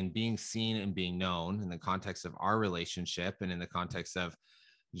is in being seen and being known in the context of our relationship and in the context of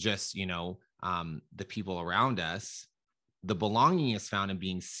just, the people around us, the belonging is found in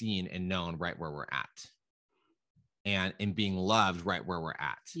being seen and known right where we're at, and in being loved right where we're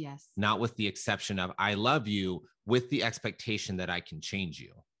at. Yes. Not with the exception of, I love you with the expectation that I can change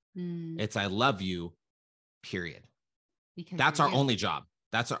you. It's, I love you, period. Because that's our only job.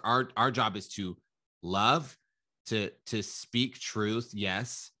 That's our job is to love, to speak truth.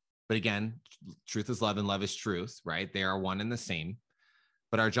 Yes. But again, truth is love and love is truth, right? They are one and the same.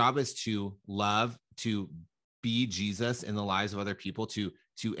 But our job is to love, to be Jesus in the lives of other people, to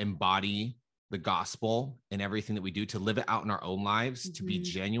embody the gospel in everything that we do, to live it out in our own lives, to be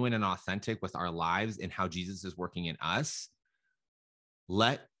genuine and authentic with our lives and how Jesus is working in us.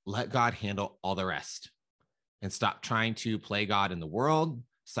 Let God handle all the rest, and stop trying to play God in the world.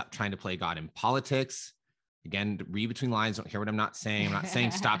 Stop trying to play God in politics. Again, read between lines. Don't hear what I'm not saying. I'm not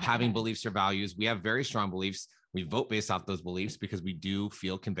saying stop having beliefs or values. We have very strong beliefs. We vote based off those beliefs because we do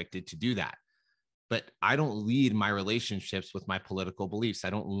feel convicted to do that. But I don't lead my relationships with my political beliefs. I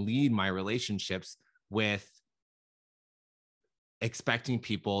don't lead my relationships with expecting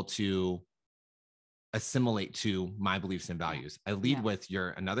people to assimilate to my beliefs and values. I lead with, you're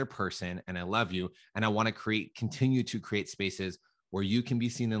another person and I love you. And I want to continue to create spaces where you can be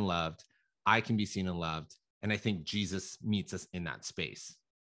seen and loved. I can be seen and loved. And I think Jesus meets us in that space.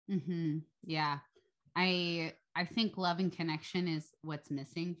 Mm-hmm. Yeah. I think love and connection is what's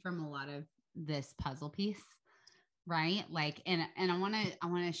missing from a lot of this puzzle piece, right? Like, and I want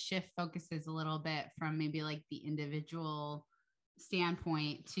to shift focuses a little bit from maybe like the individual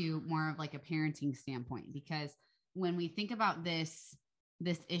standpoint to more of like a parenting standpoint, because when we think about this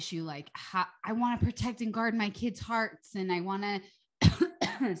issue, like how I want to protect and guard my kids' hearts, and I want to,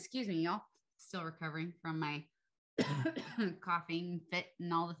 excuse me, y'all, still recovering from my coughing fit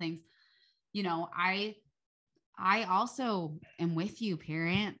and all the things, I also am with you,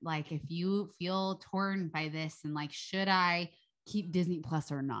 parent. Like, if you feel torn by this and like, should I keep Disney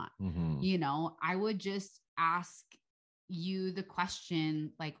Plus or not? Mm-hmm. I would just ask you the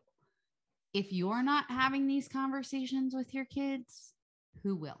question, like, if you're not having these conversations with your kids,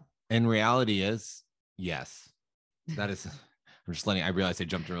 who will? And reality is, yes, that is, I'm just letting, I realize I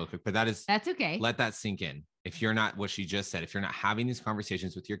jumped in real quick, but that's okay. Let that sink in. If you're not, what she just said, if you're not having these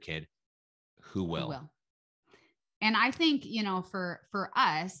conversations with your kid, who will? Who will? And I think, for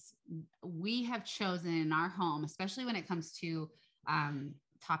us, we have chosen in our home, especially when it comes to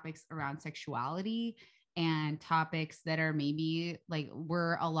topics around sexuality and topics that are maybe like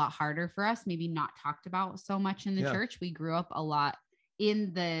were a lot harder for us, maybe not talked about so much in the church. We grew up a lot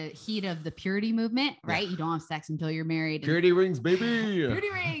in the heat of the purity movement, right? You don't have sex until you're married. Purity rings, baby. Purity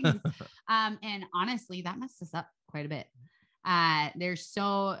rings. And honestly, that messed us up quite a bit.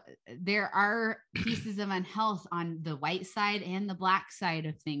 There are pieces of unhealth on the white side and the black side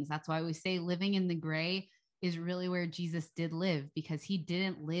of things. That's why we say living in the gray is really where Jesus did live, because he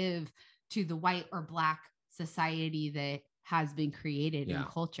didn't live to the white or black society that has been created in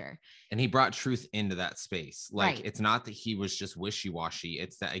culture. And he brought truth into that space. Like, it's not that he was just wishy-washy.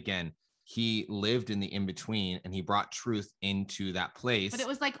 It's that, again, he lived in the in-between and he brought truth into that place. But it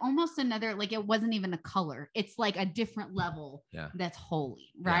was like almost another, like it wasn't even a color. It's like a different level that's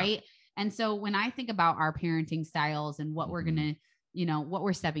holy, right? Yeah. And so when I think about our parenting styles and what we're going to, what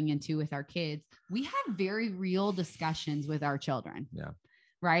we're stepping into with our kids, we have very real discussions with our children. Yeah.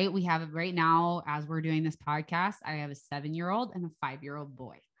 Right. We have right now, as we're doing this podcast, I have a 7-year-old and a 5-year-old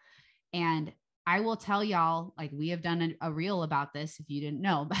boy. And I will tell y'all, like, we have done a reel about this if you didn't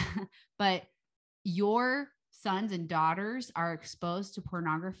know, but your sons and daughters are exposed to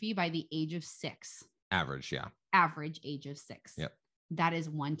pornography by the age of 6. Average. Yeah. Average age of 6. Yep. That is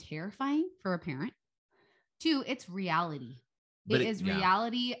 1, terrifying for a parent. 2, it's reality. It is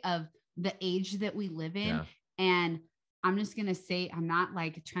reality of the age that we live in. Yeah. And I'm just going to say, I'm not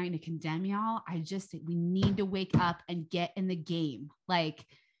like trying to condemn y'all. We need to wake up and get in the game. Like,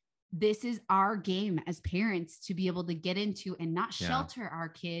 this is our game as parents to be able to get into and not shelter our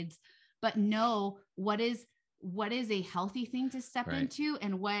kids, but know what is a healthy thing to step into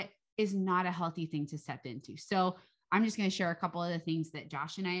and what is not a healthy thing to step into. So I'm just going to share a couple of the things that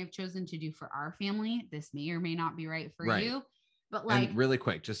Josh and I have chosen to do for our family. This may or may not be right for you, but like, and really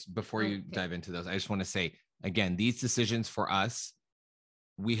quick, just before you dive into those, I just want to say, again, these decisions for us,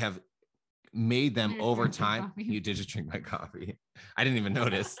 we have made them over time. You did just drink my coffee. I didn't even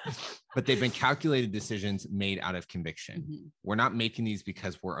notice, but they've been calculated decisions made out of conviction. Mm-hmm. We're not making these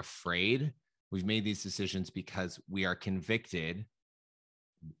because we're afraid. We've made these decisions because we are convicted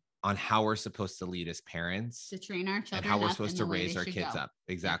on how we're supposed to lead as parents, to train our children, and how we're supposed to raise our kids up.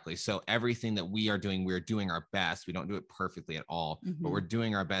 Exactly. Yeah. So everything that we are doing, we're doing our best. We don't do it perfectly at all, but we're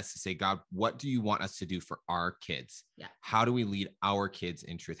doing our best to say, God, what do you want us to do for our kids? Yeah. How do we lead our kids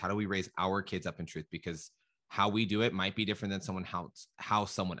in truth? How do we raise our kids up in truth? Because how we do it might be different than how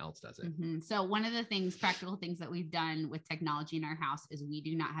someone else does it. Mm-hmm. So one of the practical things that we've done with technology in our house is we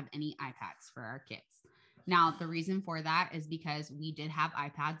do not have any iPads for our kids. Now, the reason for that is because we did have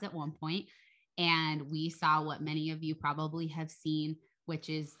iPads at one point, and we saw what many of you probably have seen, which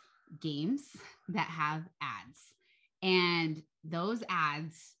is games that have ads. And those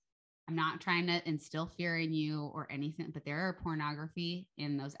ads, I'm not trying to instill fear in you or anything, but there are pornography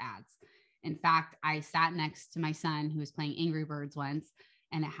in those ads. In fact, I sat next to my son who was playing Angry Birds once,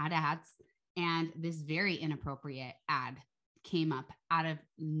 and it had ads, and this very inappropriate ad came up out of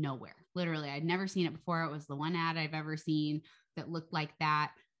nowhere. Literally, I'd never seen it before. It was the one ad I've ever seen that looked like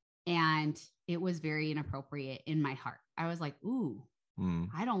that. And it was very inappropriate in my heart. I was like, ooh,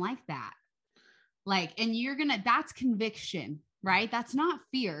 I don't like that. Like, and that's conviction, right? That's not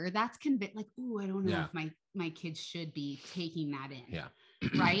fear. That's like, ooh, I don't know if my kids should be taking that in. Yeah.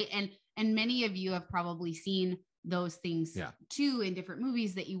 Right. And many of you have probably seen those things too in different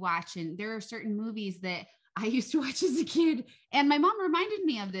movies that you watch. And there are certain movies that I used to watch as a kid. And my mom reminded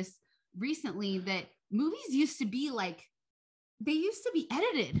me of this recently, that movies used to be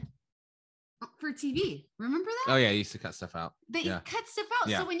edited for TV. Remember that? Oh yeah. I used to cut stuff out. They cut stuff out.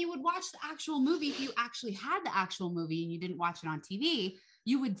 Yeah. So when you would watch the actual movie, if you actually had the actual movie and you didn't watch it on TV,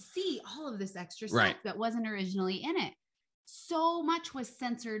 you would see all of this extra stuff that wasn't originally in it. So much was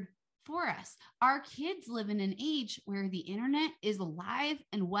censored for us. Our kids live in an age where the internet is alive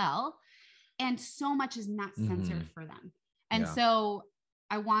and well, and so much is not censored for them. And so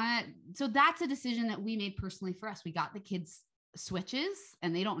that's a decision that we made personally for us. We got the kids switches,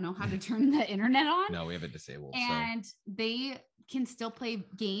 and they don't know how to turn the internet on. No, we have it disabled. And they can still play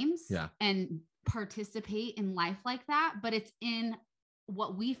games and participate in life like that, but it's in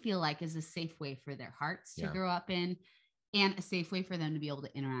what we feel like is a safe way for their hearts to grow up in, and a safe way for them to be able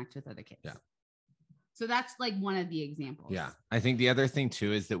to interact with other kids. Yeah. So that's like one of the examples. Yeah. I think the other thing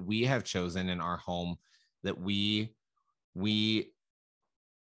too is that we have chosen in our home that we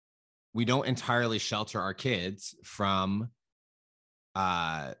don't entirely shelter our kids from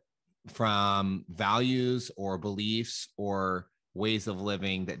values or beliefs or ways of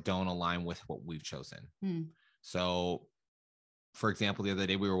living that don't align with what we've chosen. So, for example, the other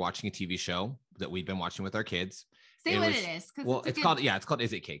day we were watching a TV show that we'd been watching with our kids. Say what it is. Well, it's called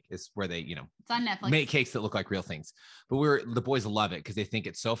Is It Cake? It's where they, it's on Netflix, make cakes that look like real things. But the boys love it because they think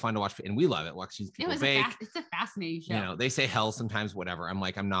it's so fun to watch, and we love it watching people bake. It's a fascinating show. You know, they say hell sometimes, whatever. I'm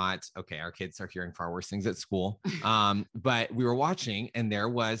like, I'm not okay. Our kids are hearing far worse things at school. But we were watching, and there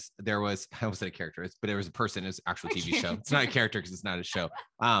was I was a character, but there was a person. It's an actual TV show. It's not a character because it's not a show.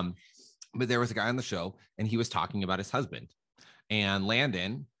 But there was a guy on the show, and he was talking about his husband. And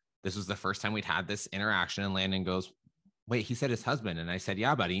Landon, this was the first time we'd had this interaction, and Landon goes, wait, he said his husband. And I said,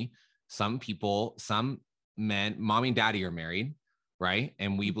 yeah, buddy, some men, mommy and daddy are married, right?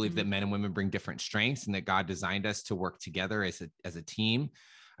 And we believe that men and women bring different strengths and that God designed us to work together as a team.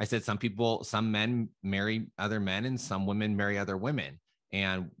 I said, some men marry other men and some women marry other women.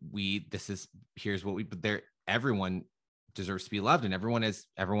 And everyone deserves to be loved, and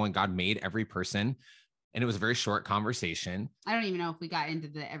everyone, God made every person. And it was a very short conversation. I don't even know if we got into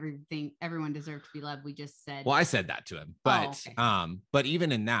everyone deserved to be loved. We just said, well, I said that to him, but, but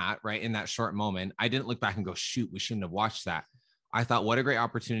even in that, right, in that short moment, I didn't look back and go, shoot, we shouldn't have watched that. I thought, what a great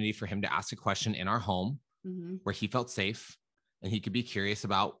opportunity for him to ask a question in our home where he felt safe and he could be curious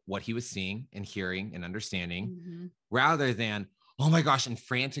about what he was seeing and hearing and understanding rather than, oh my gosh, and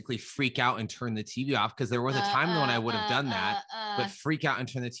frantically freak out and turn the TV off. Because there was a time when I would have done that, but freak out and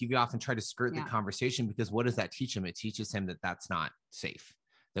turn the TV off and try to skirt the conversation. Because what does that teach him? It teaches him that that's not safe,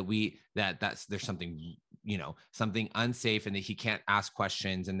 that there's something, something unsafe, and that he can't ask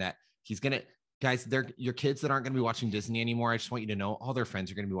questions, and that he's going to, guys, your kids that aren't going to be watching Disney anymore. I just want you to know all their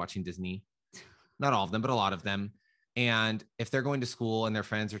friends are going to be watching Disney. Not all of them, but a lot of them. And if they're going to school and their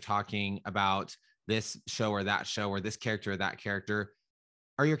friends are talking about this show or that show or this character or that character,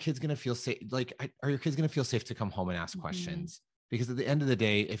 are your kids going to feel safe? Are your kids going to feel safe to come home and ask questions? Because at the end of the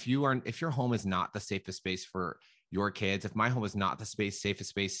day, if your home is not the safest space for your kids, if my home is not the safest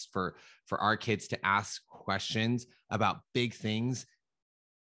space for our kids to ask questions about big things,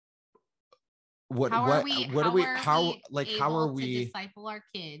 how are we to disciple our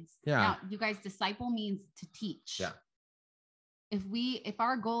kids? Yeah. Now, you guys, disciple means to teach. Yeah. If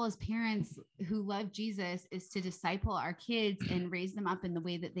our goal as parents who love Jesus is to disciple our kids and raise them up in the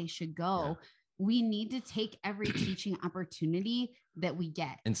way that they should go, we need to take every teaching opportunity that we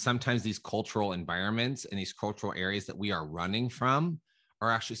get. And sometimes these cultural environments and these cultural areas that we are running from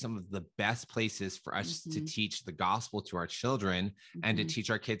are actually some of the best places for us to teach the gospel to our children and to teach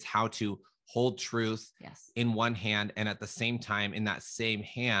our kids how to hold truth in one hand, and at the same time, in that same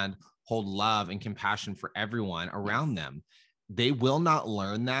hand, hold love and compassion for everyone around them. They will not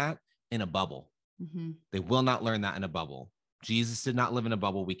learn that in a bubble. They will not learn that in a bubble. Jesus did not live in a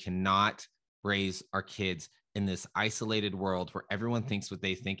bubble. We cannot raise our kids in this isolated world where everyone thinks what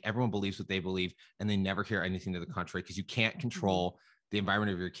they think, everyone believes what they believe, and they never hear anything to the contrary, because you can't control the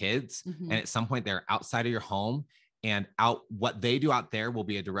environment of your kids. And at some point they're outside of your home, and what they do out there will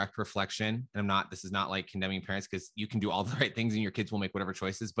be a direct reflection. And this is not like condemning parents, because you can do all the right things and your kids will make whatever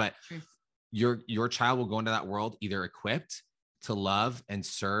choices, but your child will go into that world either equipped to love and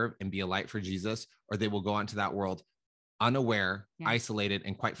serve and be a light for Jesus, or they will go into that world unaware, isolated,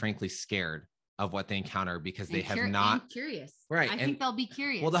 and quite frankly, scared of what they encounter because they have not curious. Right. I think they'll be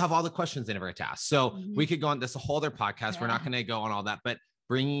curious. Well, they'll have all the questions they never get asked. So we could go on this a whole other podcast. We're not going to go on all that, but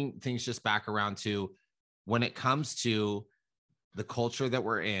bringing things just back around to when it comes to the culture that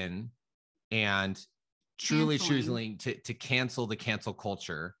we're in and truly choosing to cancel the cancel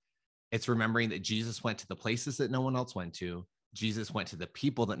culture. It's remembering that Jesus went to the places that no one else went to. Jesus went to the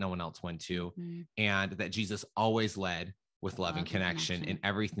people that no one else went to, and that Jesus always led with love and connection in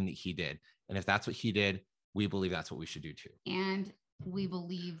everything that he did. And if that's what he did, we believe that's what we should do too. And we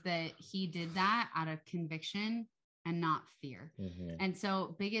believe that he did that out of conviction and not fear. And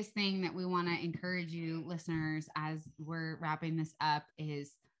so biggest thing that we want to encourage you listeners as we're wrapping this up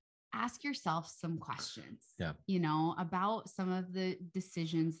is ask yourself some questions, about some of the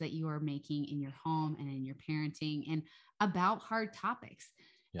decisions that you are making in your home and in your parenting and about hard topics.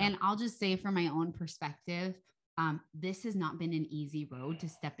 And I'll just say from my own perspective, this has not been an easy road to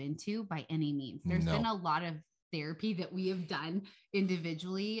step into by any means. There's been a lot of therapy that we have done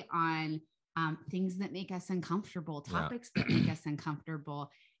individually on things that make us uncomfortable, topics that make us uncomfortable.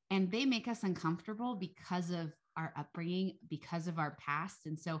 And they make us uncomfortable because of our upbringing, because of our past.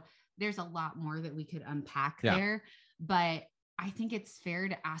 And so there's a lot more that we could unpack there. But I think it's fair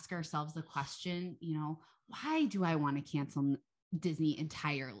to ask ourselves the question, why do I want to cancel Disney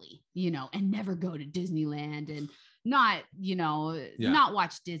entirely, and never go to Disneyland and not, not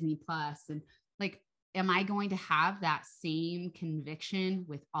watch Disney Plus? And like, am I going to have that same conviction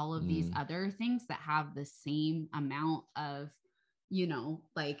with all of these other things that have the same amount of, and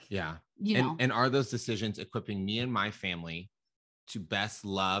are those decisions equipping me and my family to best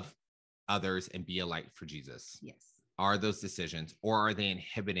love others and be a light for Jesus? Yes. Are those decisions, or are they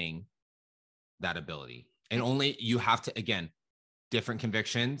inhibiting that ability? And only you have to, again, different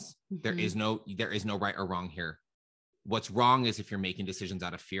convictions. There is no right or wrong here. What's wrong is if you're making decisions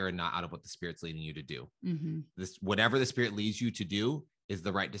out of fear and not out of what the Spirit's leading you to do. Whatever the Spirit leads you to do is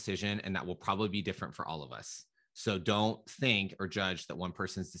the right decision. And that will probably be different for all of us. So don't think or judge that one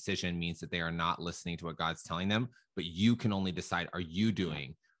person's decision means that they are not listening to what God's telling them, but you can only decide, are you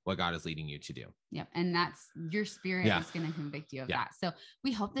doing what God is leading you to do? Yep. And that's your Spirit is going to convict you of that. So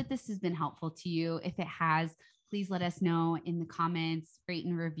we hope that this has been helpful to you. If it has, please let us know in the comments, rate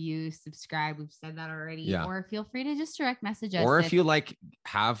and review, subscribe. We've said that already, or feel free to just direct message us. Or if you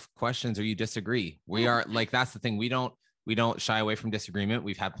have questions or you disagree, we are that's the thing. We don't shy away from disagreement.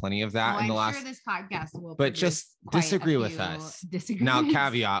 We've had plenty of that in the last. Sure this podcast will. But just disagree with us. Now,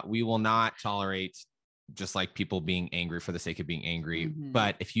 caveat: we will not tolerate just people being angry for the sake of being angry.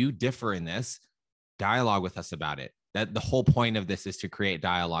 But if you differ in this, dialogue with us about it. That the whole point of this is to create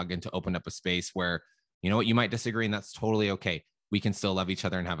dialogue and to open up a space where, you might disagree, and that's totally okay. We can still love each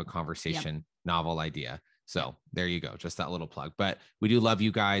other and have a conversation. Novel idea. So there you go. Just that little plug. But we do love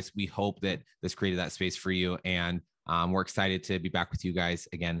you guys. We hope that this created that space for you. And we're excited to be back with you guys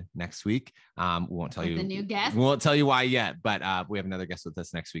again next week. We won't tell you the new guest. We won't tell you why yet, but we have another guest with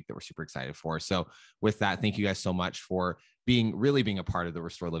us next week that we're super excited for. So with that, thank you guys so much for being a part of the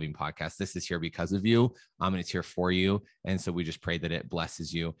Restore Living podcast. This is here because of you, and it's here for you. And so we just pray that it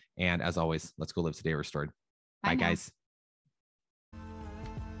blesses you. And as always, let's go live today restored. Bye guys.